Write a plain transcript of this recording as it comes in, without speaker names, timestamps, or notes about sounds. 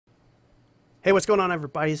Hey, what's going on,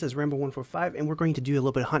 everybody? This is Rambo145, and we're going to do a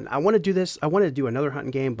little bit of hunting. I want to do this. I wanted to do another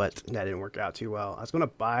hunting game, but that didn't work out too well. I was going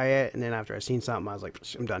to buy it, and then after I seen something, I was like,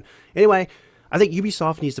 I'm done. Anyway, I think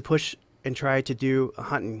Ubisoft needs to push and try to do a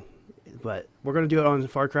hunting, but we're going to do it on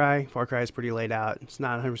Far Cry. Far Cry is pretty laid out. It's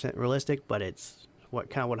not 100% realistic, but it's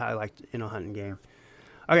what I like in a hunting game.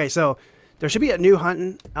 Okay, so there should be a new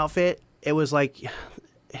hunting outfit. It was like you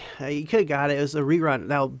could have got it. It was a rerun.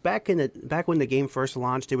 Now, back when the game first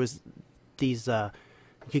launched, it was these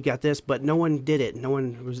you got this, but no one did it. No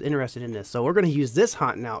one was interested in this, so we're going to use this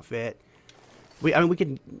hunting outfit. I mean we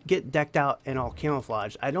can get decked out and all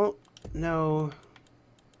camouflage. I don't know.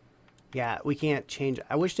 Yeah, we can't change.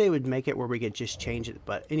 I wish they would make it where we could just change it,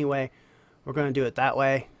 but anyway, we're going to do it that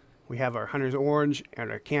way. We have our hunter's orange and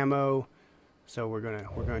our camo, so we're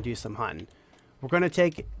gonna do some hunting. We're going to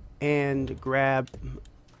take and grab.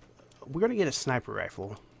 We're going to get a sniper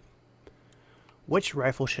rifle. Which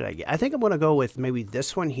rifle should I get? I think I'm going to go with maybe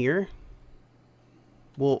this one here.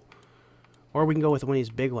 Well, or we can go with one of these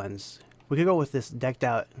big ones. We could go with this decked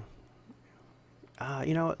out.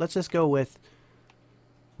 You know what? Let's just go with.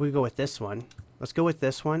 We could go with this one. Let's go with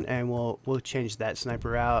this one, and we'll change that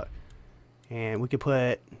sniper out, and we could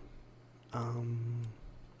put.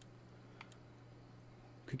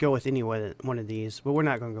 Could go with any one of these, but we're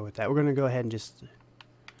not going to go with that. We're going to go ahead and just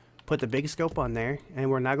put the big scope on there, and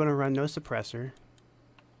we're not going to run no suppressor.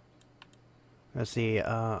 Let's see,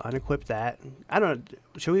 unequip that. I don't know,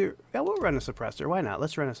 should we? Yeah, we'll run a suppressor. Why not?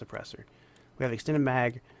 Let's run a suppressor. We have extended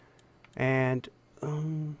mag, and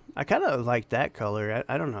I kind of like that color.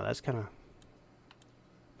 I don't know, that's kind of.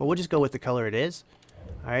 But we'll just go with the color it is.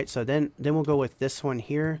 All right, so then we'll go with this one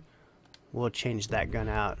here. We'll change that gun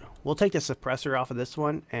out. We'll take the suppressor off of this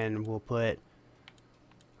one, and we'll put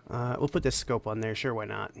this scope on there. Sure, why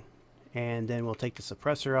not? And then we'll take the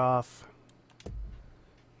suppressor off.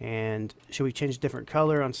 And should we change different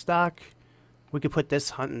color on stock? We could put this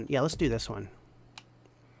hunting. Yeah, let's do this one.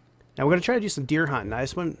 Now we're gonna try to do some deer hunting. I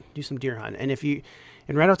just want to do some deer hunting.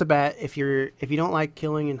 And right off the bat, if you don't like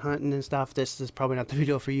killing and hunting and stuff, this is probably not the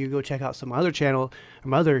video for you. Go check out some other channel or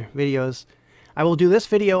my other videos. I will do this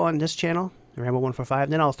video on this channel, Rambo145.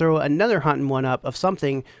 Then I'll throw another hunting one up of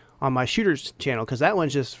something on my shooters channel, because that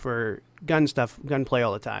one's just for gun stuff, gunplay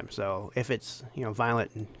all the time. So if it's, you know,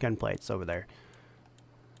 violent and gunplay, it's over there.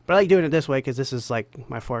 But I like doing it this way because this is like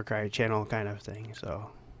my Far Cry channel kind of thing. So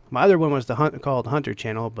my other one was called Hunter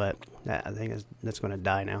channel, but I think that's going to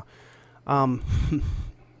die now.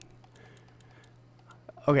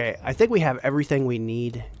 Okay, I think we have everything we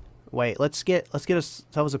need. Wait, let's get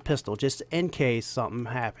ourselves a pistol just in case something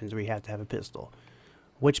happens. We have to have a pistol.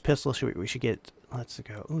 Which pistol should we should get? Let's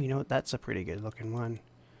go. Oh, you know what? That's a pretty good looking one.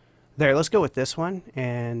 There, let's go with this one,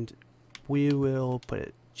 and we will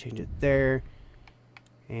change it there.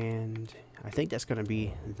 And I think that's going to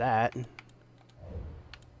be that.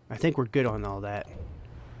 I think we're good on all that.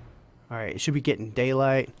 Alright, it should be getting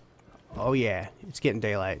daylight. Oh yeah, it's getting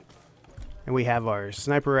daylight. And we have our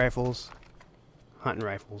sniper rifles, hunting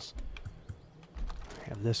rifles. We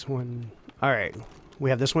have this one. Alright, we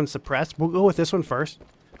have this one suppressed. We'll go with this one first.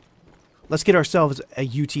 Let's get ourselves a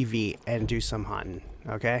UTV and do some hunting,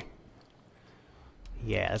 okay?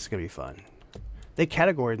 Yeah, that's going to be fun. They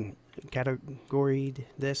categoried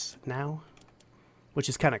this now, which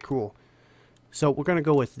is kind of cool. So we're gonna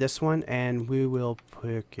go with this one, and we will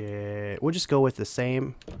pick it. We'll just go with the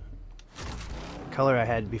same color I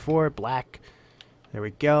had before, black. There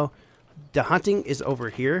we go. The hunting is over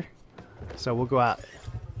here, so we'll go out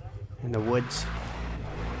in the woods.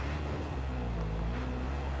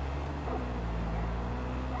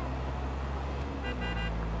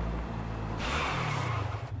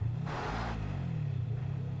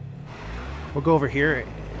 We'll go over here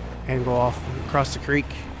and go off across the creek.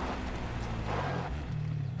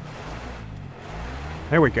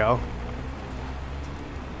 There we go.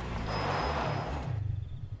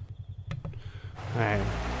 Alright.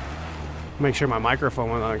 Make sure my microphone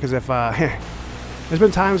went on, because if there's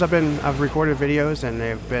been times I've recorded videos and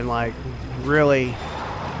they've been like really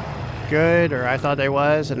good, or I thought they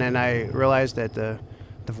was, and then I realized that the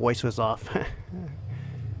voice was off.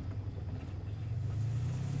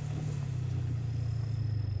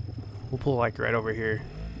 We'll pull like right over here.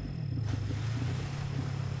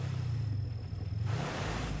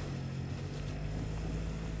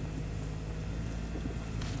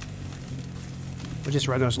 We'll just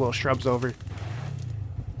run those little shrubs over.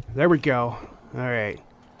 There we go. Alright.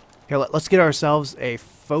 Here, let's get ourselves a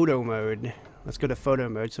photo mode. Let's go to photo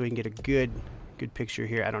mode so we can get a good picture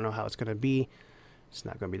here. I don't know how it's going to be. It's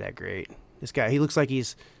not going to be that great. This guy, he looks like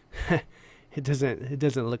he's it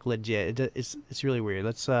doesn't look legit. It's really weird.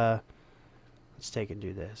 Let's Let's take and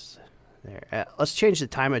do this. There. Let's change the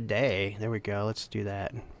time of day. There we go. Let's do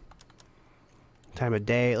that. Time of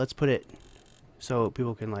day. Let's put it so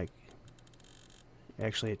people can like.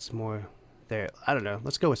 Actually, it's more there. I don't know.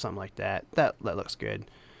 Let's go with something like that. That looks good.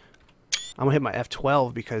 I'm gonna hit my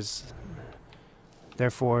F12 because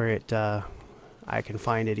therefore it I can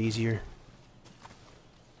find it easier.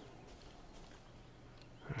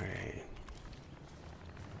 All right.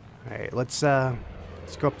 All right. Let's go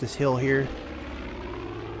up this hill here.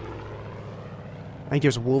 I think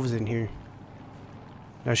there's wolves in here.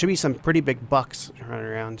 There should be some pretty big bucks running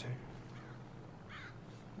around.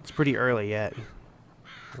 It's pretty early yet.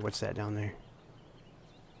 What's that down there?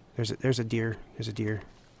 There's a deer. There's a deer.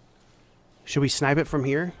 Should we snipe it from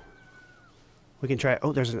here? We can try.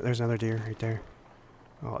 Oh, there's another deer right there.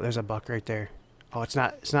 Oh, there's a buck right there. Oh, it's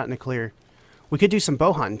not in the clear. We could do some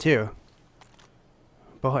bow hunting too.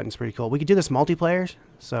 Bow hunting's pretty cool. We could do this multiplayer.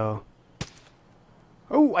 So.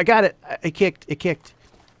 Oh, I got it. It kicked. It kicked.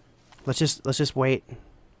 Let's just wait.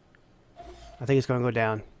 I think it's gonna go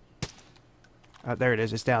down. There it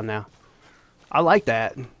is. It's down now. I like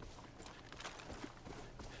that. All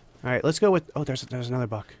right, let's go with. Oh, there's another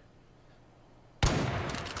buck.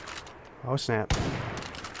 Oh snap!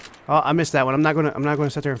 Oh, I missed that one. I'm not gonna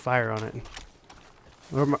sit there and fire on it.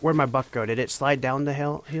 Where'd my buck go? Did it slide down the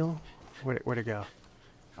hill? Where'd it go?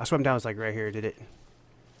 I swam down. It's like right here. Did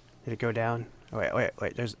it go down? Oh,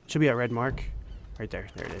 wait. There's should be a red mark. Right there.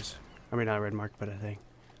 There it is. I mean, not a red mark, but a thing.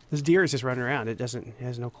 This deer is just running around. It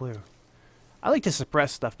has no clue. I like to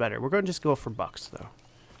suppress stuff better. We're going to just go for bucks, though.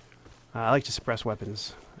 I like to suppress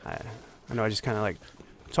weapons. I know I just kind of like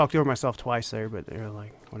talked over myself twice there, but they're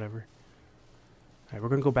like, whatever. All right, we're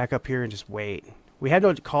going to go back up here and just wait. We had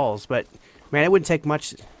no calls, but, man, it wouldn't take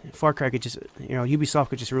much. Far Cry could just, you know, Ubisoft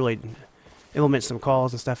could just really implement some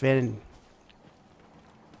calls and stuff in. And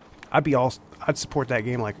I'd support that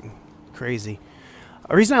game like crazy.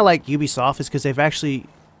 The reason I like Ubisoft is because they've actually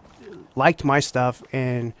liked my stuff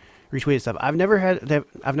and retweeted stuff. I've never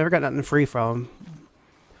got nothing free from them,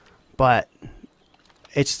 but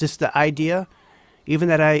it's just the idea. Even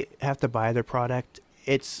that I have to buy their product,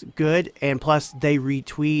 it's good. And plus, they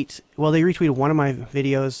retweet. Well, they retweeted one of my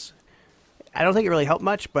videos. I don't think it really helped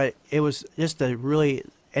much, but it was just a really.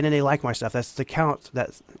 And then they like my stuff. That's the count.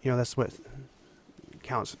 That's that's what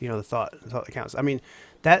counts. The thought that counts. I mean,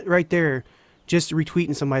 that right there, just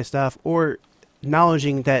retweeting somebody's stuff or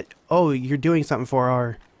acknowledging that, oh, you're doing something for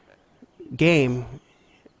our game,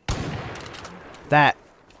 that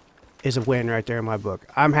is a win right there in my book.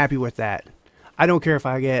 I'm happy with that. I don't care if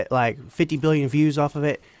I get like 50 billion views off of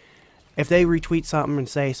it. If they retweet something and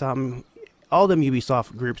say something, all them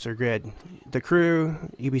Ubisoft groups are good. The Crew,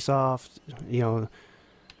 Ubisoft,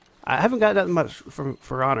 I haven't got nothing much from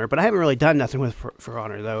For Honor, but I haven't really done nothing with For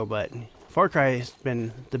Honor though. But Far Cry has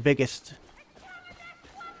been the biggest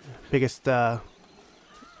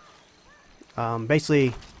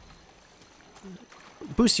basically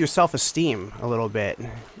boosts your self-esteem a little bit.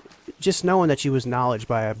 Just knowing that you was acknowledged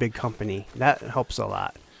by a big company, that helps a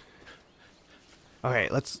lot. Okay,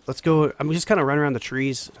 let's go. I'm just kind of running around the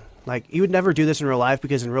trees. Like, you would never do this in real life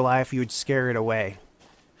because in real life you would scare it away.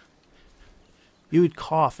 You would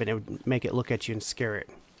cough and it would make it look at you and scare it.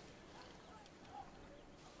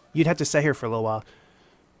 You'd have to stay here for a little while.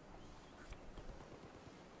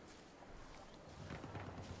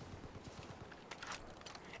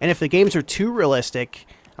 And if the games are too realistic,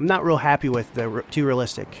 I'm not real happy with the too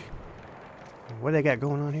realistic. What do they got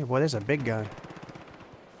going on here? Boy, there's a big gun.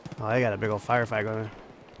 Oh, they got a big old firefight going on.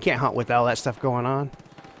 Can't hunt with all that stuff going on.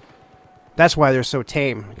 That's why they're so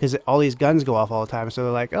tame, because all these guns go off all the time. So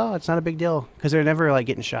they're like, oh, it's not a big deal, because they're never like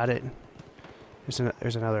getting shot at.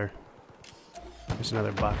 There's another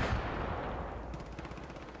buck.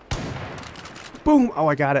 Boom! Oh,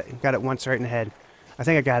 I got it. Got it once right in the head. I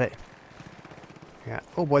think I got it. Yeah.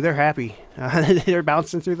 Oh boy, they're happy. They're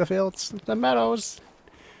bouncing through the fields, the meadows.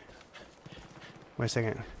 Wait a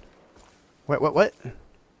second. What? Wait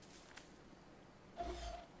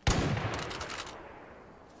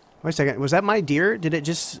a second. Was that my deer? Did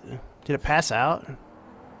it pass out?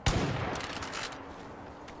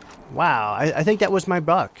 Wow. I think that was my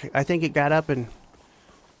buck. I think it got up and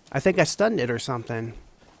I think I stunned it or something.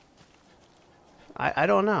 I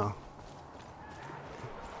don't know.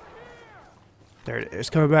 There it is. It's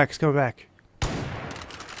coming back. It's coming back.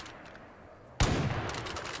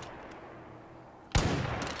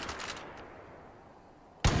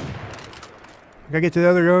 I gotta get to the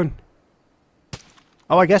other gun.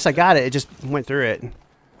 Oh, I guess I got it. It just went through it.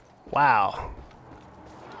 Wow.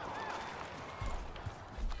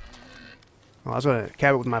 Well, I was gonna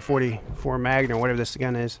cap it with my 44 Magnum or whatever this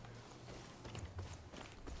gun is.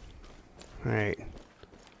 Alright.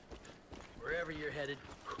 Wherever you're headed,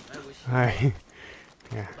 I wish you Alright.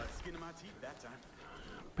 Yeah. By the skin of my teeth that time.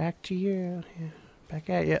 Back to you. Yeah. Back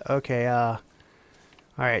at you. Okay,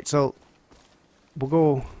 alright, so we'll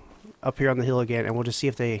go up here on the hill again and we'll just see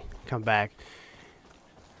if they come back.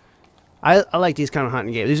 I like these kind of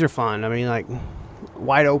hunting games. These are fun. I mean, like,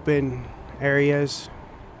 wide open areas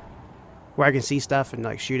where I can see stuff and,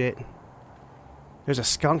 like, shoot it. There's a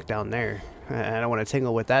skunk down there. I don't want to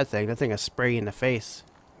tingle with that thing. That thing is spray in the face.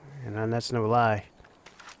 And that's no lie.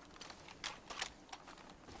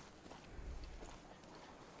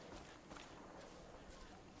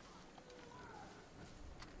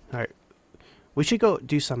 Alright. We should go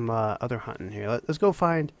do some other hunting here. Let's go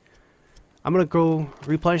find... I'm going to go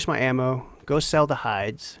replenish my ammo. Go sell the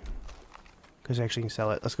hides. Because I actually can sell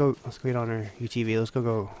it. Let's go get on our UTV. Let's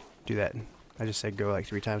go do that. I just said go like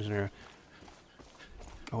 3 times in a row.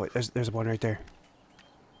 Oh wait, there's one right there.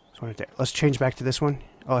 There's one right there. Let's change back to this one.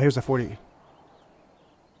 Oh, here's the 40.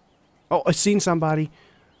 Oh, I seen somebody.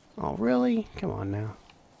 Oh, really? Come on now.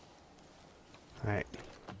 Alright.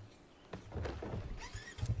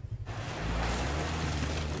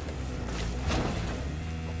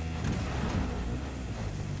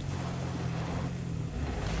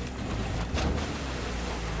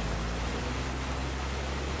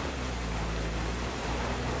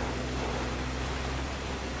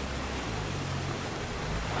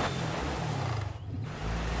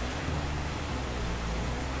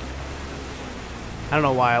 I don't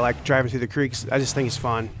know why I like driving through the creeks. I just think it's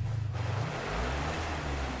fun.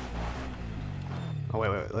 Oh, wait.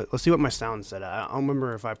 Let's see what my sound set at. I don't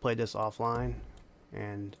remember if I played this offline.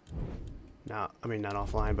 And... not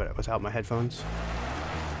offline, but without my headphones.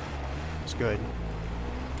 It's good.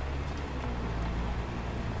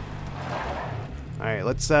 Alright,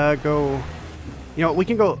 let's go... You know, we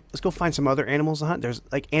can go... Let's go find some other animals to hunt. There's,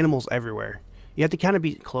 like, animals everywhere. You have to kind of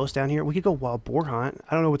be close down here. We could go wild boar hunt.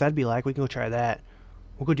 I don't know what that'd be like. We can go try that.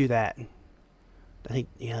 We'll go do that. I think,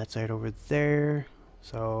 yeah, that's right over there.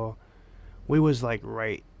 So, we was like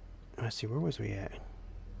right... Let's see, where was we at?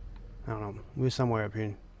 I don't know. We was somewhere up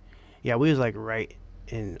here. Yeah, we was like right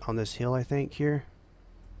in on this hill, I think, here.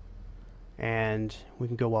 And we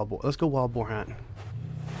can go wild boar. Let's go wild boar hunt.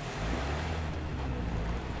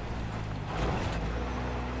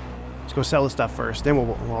 Let's go sell the stuff first, then we'll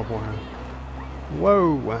wild boar hunt.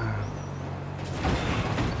 Whoa!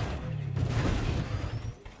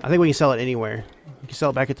 I think we can sell it anywhere. We can sell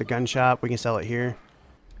it back at the gun shop. We can sell it here.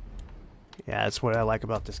 Yeah, that's what I like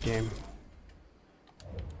about this game.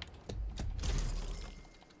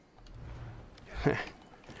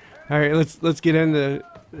 All right, let's get into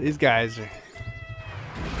these guys.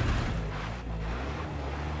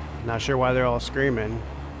 Not sure why they're all screaming.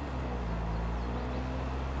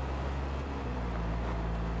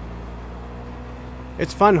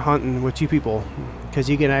 It's fun hunting with 2 people because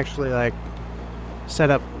you can actually like set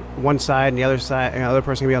up one side and the other side, and the other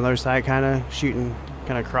person can be on the other side, kind of shooting,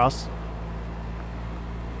 kind of cross.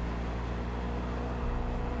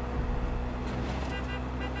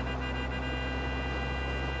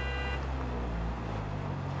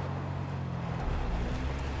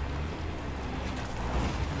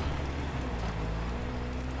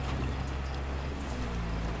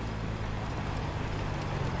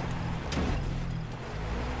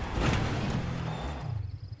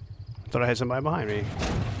 Thought I had somebody behind me.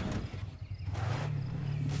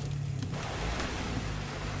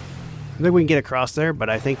 I think we can get across there, but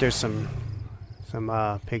I think there's some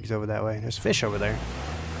pigs over that way. There's fish over there.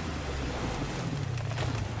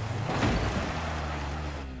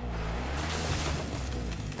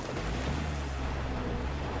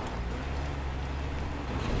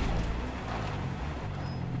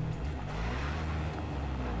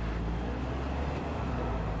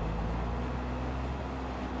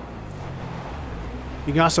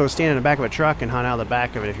 You can also stand in the back of a truck and hunt out of the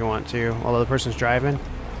back of it if you want to, while the other person's driving.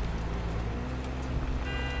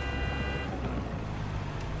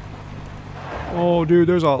 Oh, dude,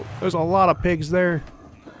 there's a lot of pigs there.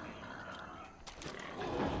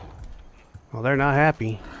 Well, they're not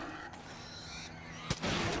happy.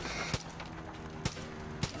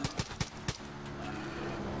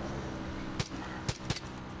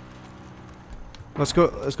 Let's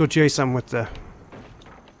go chase them with the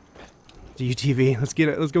UTV. Let's get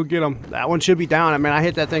it. Let's go get them. That one should be down. I mean, I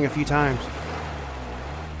hit that thing a few times.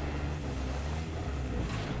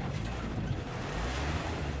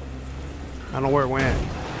 I don't know where it went.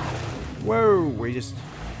 Whoa, we just...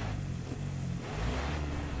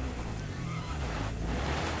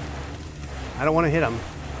 I don't want to hit him.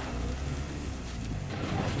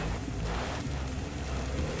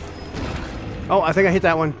 Oh, I think I hit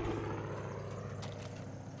that one.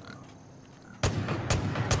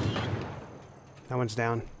 one's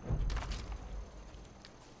down.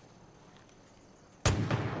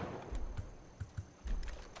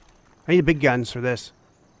 I need big guns for this.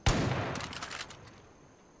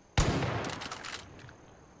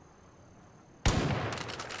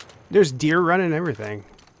 There's deer running and everything.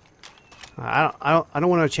 I don't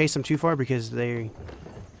want to chase them too far because they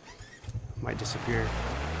might disappear.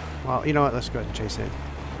 Well, you know what? Let's go ahead and chase it.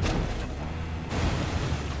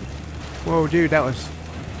 Whoa, dude, that was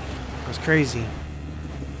crazy.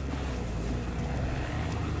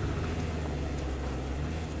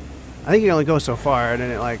 I think you can only go so far, and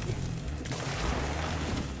then it like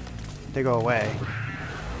they go away.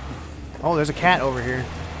 Oh, there's a cat over here.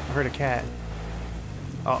 I heard a cat.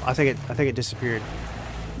 Oh, I think it disappeared.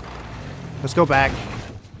 Let's go back.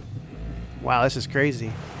 Wow, this is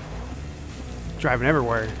crazy. Driving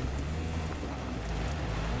everywhere.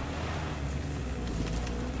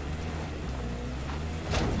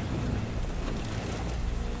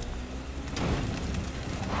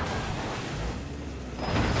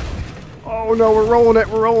 Oh no, we're rolling it.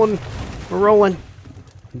 We're rolling. We're rolling.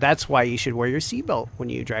 That's why you should wear your seatbelt when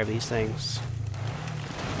you drive these things.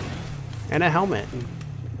 And a helmet.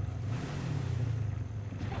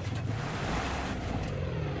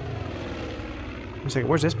 I was like,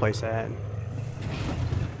 where's this place at?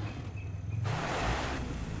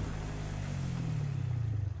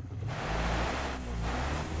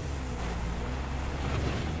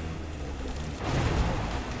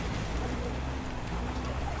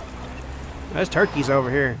 There's turkeys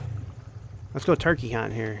over here. Let's go turkey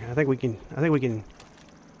hunt here. I think we can.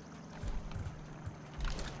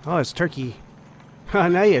 Oh, it's turkey.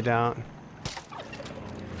 No, you don't.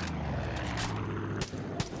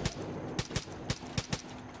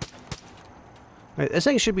 Wait, this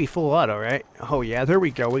thing should be full auto, right? Oh yeah, there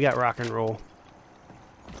we go. We got rock and roll.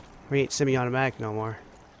 We ain't semi-automatic no more.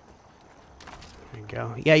 There we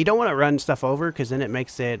go. Yeah, you don't want to run stuff over because then it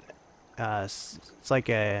makes it. It's like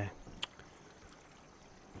a.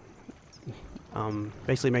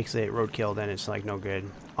 Basically makes it roadkill. Then it's like no good.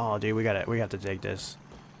 Oh, dude, we have to dig this.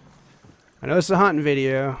 I know it's a hunting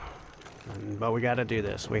video, but we gotta do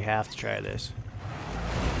this. We have to try this.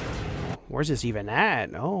 Where's this even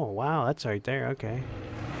at? Oh, wow, that's right there. Okay.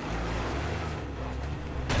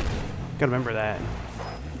 Gotta remember that.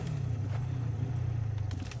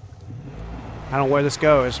 I don't know where this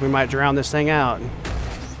goes. We might drown this thing out.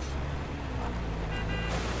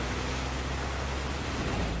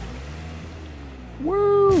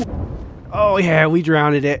 Woo! Oh yeah, we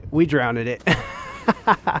drowned it. We drowned it.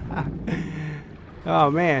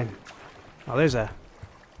 Oh man. Oh, there's a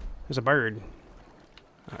bird.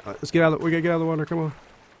 All right, let's get out of we gotta get out of the water. Come on.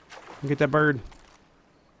 Get that bird.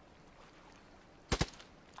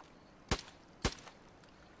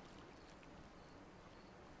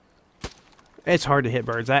 It's hard to hit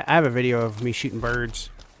birds. I have a video of me shooting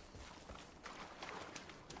birds.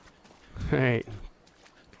 Alright.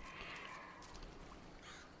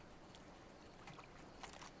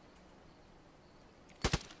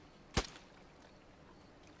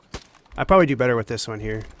 I probably do better with this one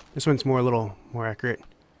here. This one's a little more accurate.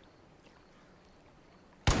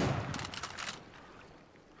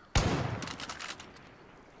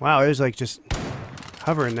 Wow, it was like just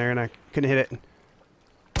hovering there and I couldn't hit it.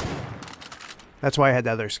 That's why I had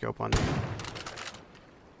the other scope on there.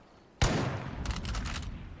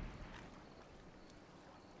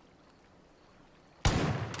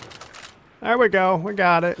 There we go. We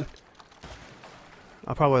got it.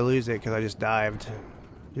 I'll probably lose it because I just dived.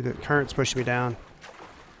 Dude, the current's pushing me down.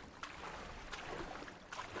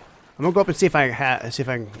 I'm gonna go up and see if I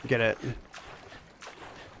can get it.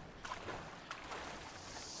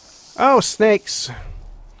 Oh, snakes!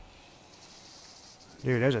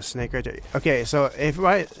 Dude, there's a snake right there. Okay, so if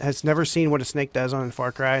anybody has never seen what a snake does on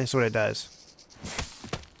Far Cry, that's what it does.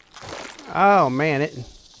 Oh man,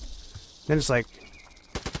 then it's like.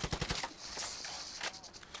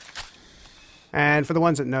 And for the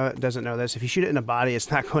ones that doesn't know this, if you shoot it in the body, it's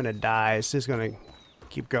not going to die. It's just going to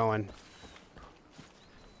keep going.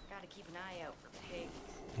 Gotta keep an eye out for pigs.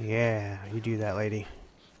 Yeah, you do that, lady.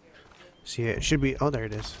 See, it should be. Oh, there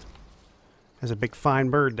it is. There's a big fine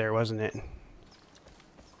bird there, wasn't it?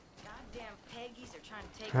 Goddamn piggies are trying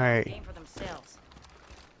to take All right. the game for themselves.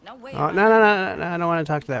 No way. Oh, no, I don't want to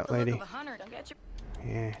talk to that lady. You.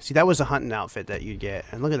 Yeah. See, that was a hunting outfit that you'd get.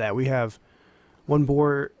 And look at that. We have one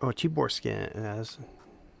boar, or two boar skin.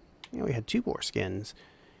 We had two boar skins.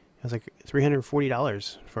 It was like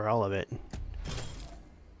 $340 for all of it.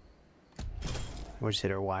 We'll just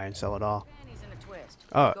hit her Y and sell it all.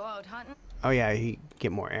 Oh. Go out hunting? Oh yeah, you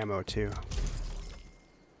get more ammo too.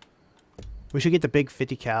 We should get the big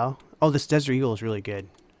 50 cal. Oh, this Desert Eagle is really good.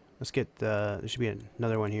 Let's get the... There should be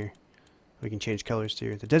another one here. We can change colors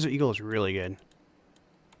too. The Desert Eagle is really good.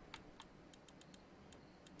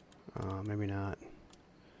 Maybe not.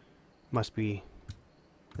 Must be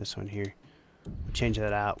this one here. We'll change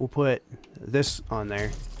that out. We'll put this on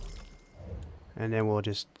there. And then we'll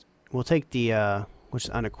take the, we'll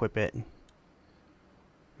just unequip it.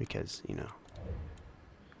 Because, you know.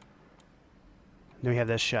 Then we have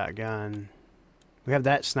this shotgun. We have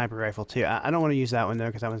that sniper rifle too. I don't want to use that one though,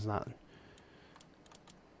 because that one's not.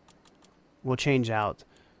 We'll change out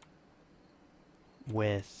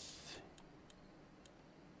with...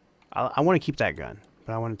 I want to keep that gun,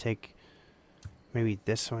 but I want to take maybe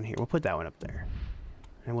this one here. We'll put that one up there.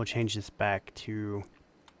 And we'll change this back to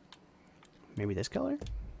maybe this color.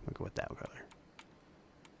 We'll go with that color.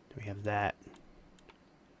 Then we have that.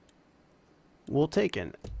 We'll take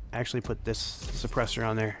and actually put this suppressor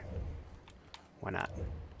on there. Why not?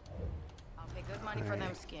 I'll pay good money for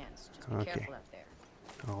them skins. Just be Okay. careful out there.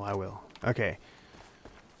 Oh, I will. Okay.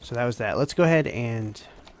 So that was that. Let's go ahead and...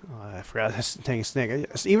 Oh, I forgot this dang snake.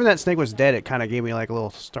 Even that snake was dead. It kind of gave me like a little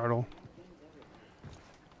startle.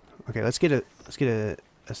 Okay, let's get a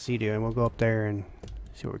Sea-Doo and we'll go up there and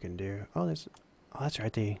see what we can do. Oh, that's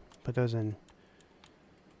right. They put those in.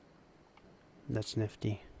 That's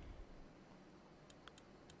nifty.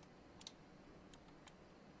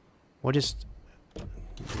 We'll just...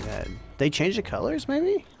 Yeah. They changed the colors,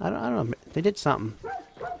 maybe? I don't know. They did something.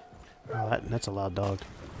 Oh, that's a loud dog.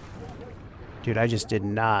 Dude, I just did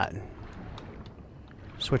not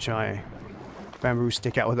switch my bamboo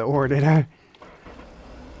stick out with the ore, did I?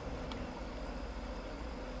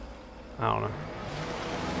 I don't know.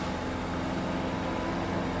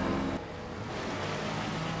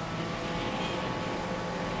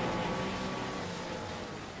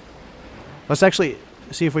 Let's actually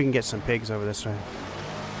see if we can get some pigs over this way.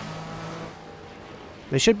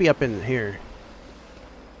 They should be up in here.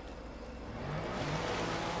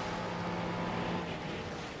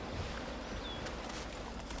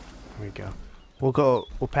 There we go.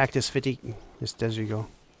 We'll pack this 50, this Desert Eagle.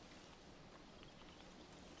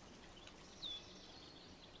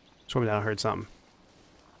 Swear me down, I heard something.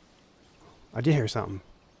 I did hear something.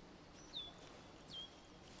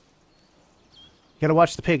 You gotta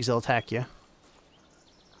watch the pigs, they'll attack you.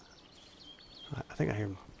 I think I hear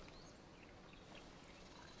them.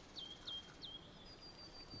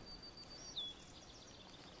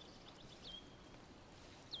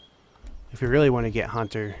 If you really want to get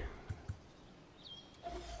Hunter...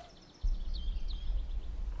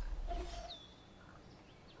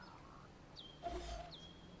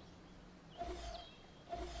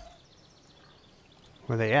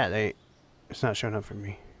 Where they at? It's not showing up for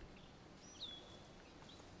me.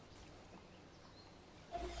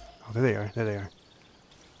 Oh, there they are. There they are.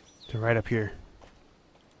 They're right up here.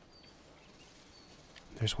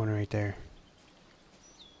 There's one right there.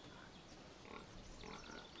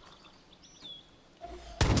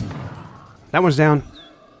 That one's down.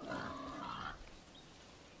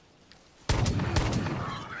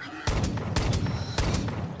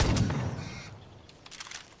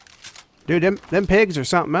 Dude, them pigs are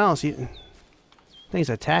something else. Things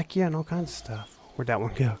attack you and all kinds of stuff. Where'd that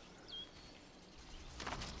one go?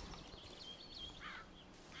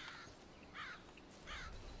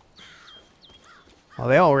 Oh,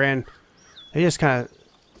 they all ran. They just kind of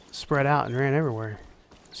spread out and ran everywhere.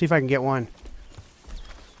 See if I can get one.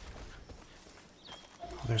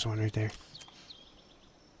 Oh, there's one right there.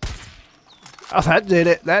 Oh, that did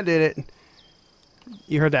it. That did it.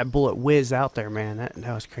 You heard that bullet whiz out there, man.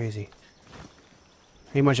 That was crazy.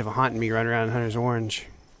 Ain't much of a hunting me running around in Hunter's Orange.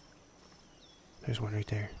 There's one right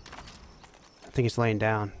there. I think it's laying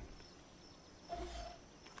down.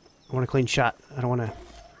 I want a clean shot. I don't want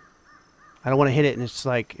to hit it and it's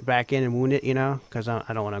like back in and wound it, you know? Because I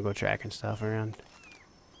don't want to go tracking stuff around.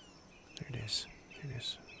 There it is. There it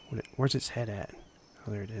is. Where's its head at?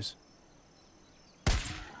 Oh, there it is.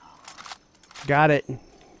 Got it.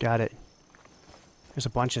 Got it. There's a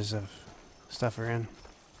bunches of stuff around.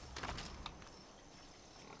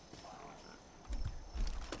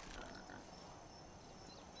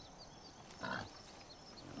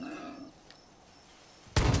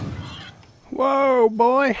 Whoa,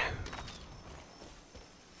 boy.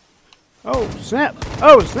 Oh, snap.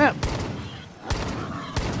 Oh, snap.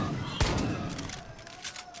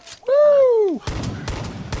 Woo!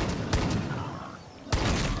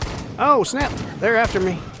 Oh, snap. They're after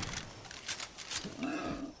me.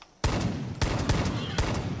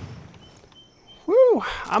 Woo!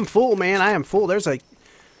 I'm full, man. I am full. There's a...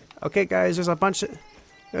 Okay, guys, there's a bunch of...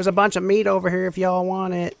 There's a bunch of meat over here if y'all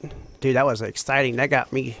want it. Dude, that was exciting. That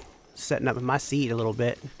got me setting up in my seat a little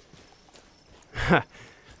bit.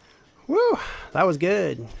 Woo! That was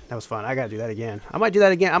good. That was fun. I gotta do that again. I might do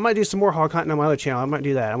that again. I might do some more hog hunting on my other channel. I might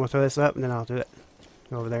do that. I'm gonna throw this up and then I'll do it.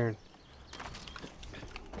 Go over there.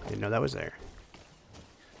 Didn't know that was there.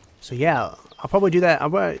 So yeah, I'll probably do that.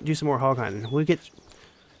 I'm gonna do some more hog hunting. We'll get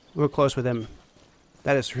real close with him.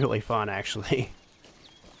 That is really fun, actually.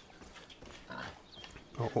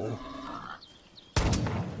 Uh-oh.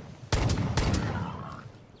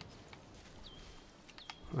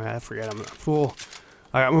 I forget I'm a fool.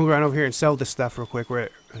 Alright, I'm gonna run over here and sell this stuff real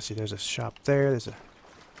quick. Let's see, there's a shop there.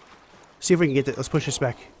 See if we can get this. Let's push this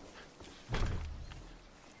back.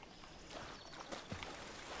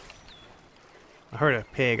 I heard a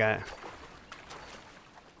pig.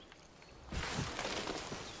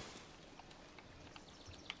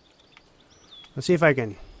 Let's see if I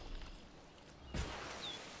can.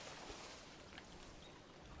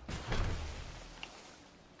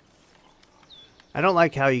 I don't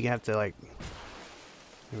like how you have to, like.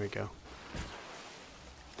 Here we go.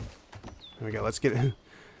 There we go. Let's get it.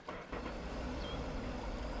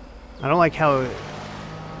 I don't like how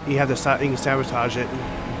you have to you can sabotage it.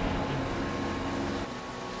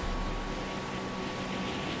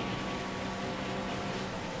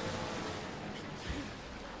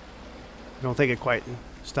 I don't think it quite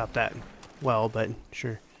stopped that well, but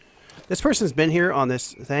sure. This person's been here on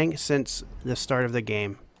this thing since the start of the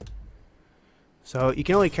game. So you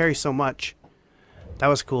can only carry so much. That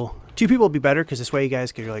was cool. 2 people would be better because this way you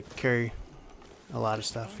guys could like carry a lot of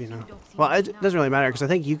stuff, you know. Well, it doesn't really matter because I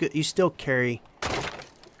think you still carry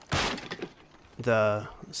the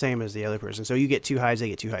same as the other person. So you get 2 hides, they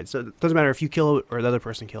get 2 hides. So it doesn't matter if you kill it or the other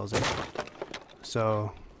person kills it.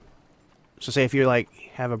 So say if you're like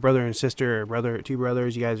have a brother and sister or 2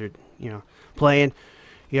 brothers, you guys are, you know, playing.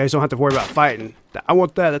 You guys don't have to worry about fighting. I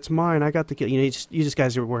want that. That's mine. I got the kill. You know, you just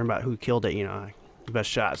guys are worrying about who killed it. You know, the best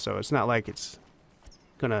shot. So it's not like it's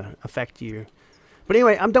gonna affect you. But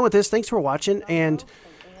anyway, I'm done with this. Thanks for watching, and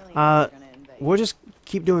we'll just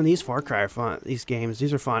keep doing these Far Cry these games.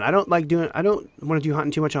 These are fun. I don't want to do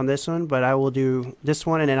hunting too much on this one, but I will do this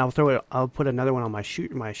one, and then I'll put another one on my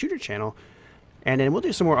shooter channel, and then we'll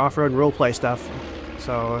do some more off-road and roleplay stuff.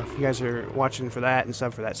 So if you guys are watching for that and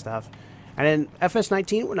stuff for that stuff. And then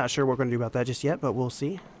FS19, we're not sure what we're going to do about that just yet, but we'll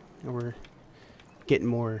see. And we're getting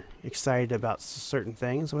more excited about certain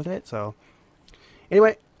things with it. So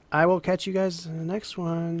anyway, I will catch you guys in the next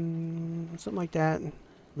one. Something like that.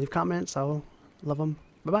 Leave comments. I'll love them.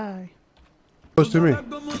 Bye-bye. Close to me.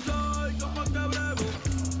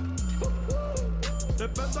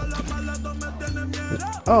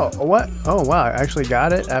 Oh, what? Oh, wow. I actually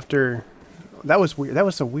got it after... That was weird. That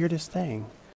was the weirdest thing.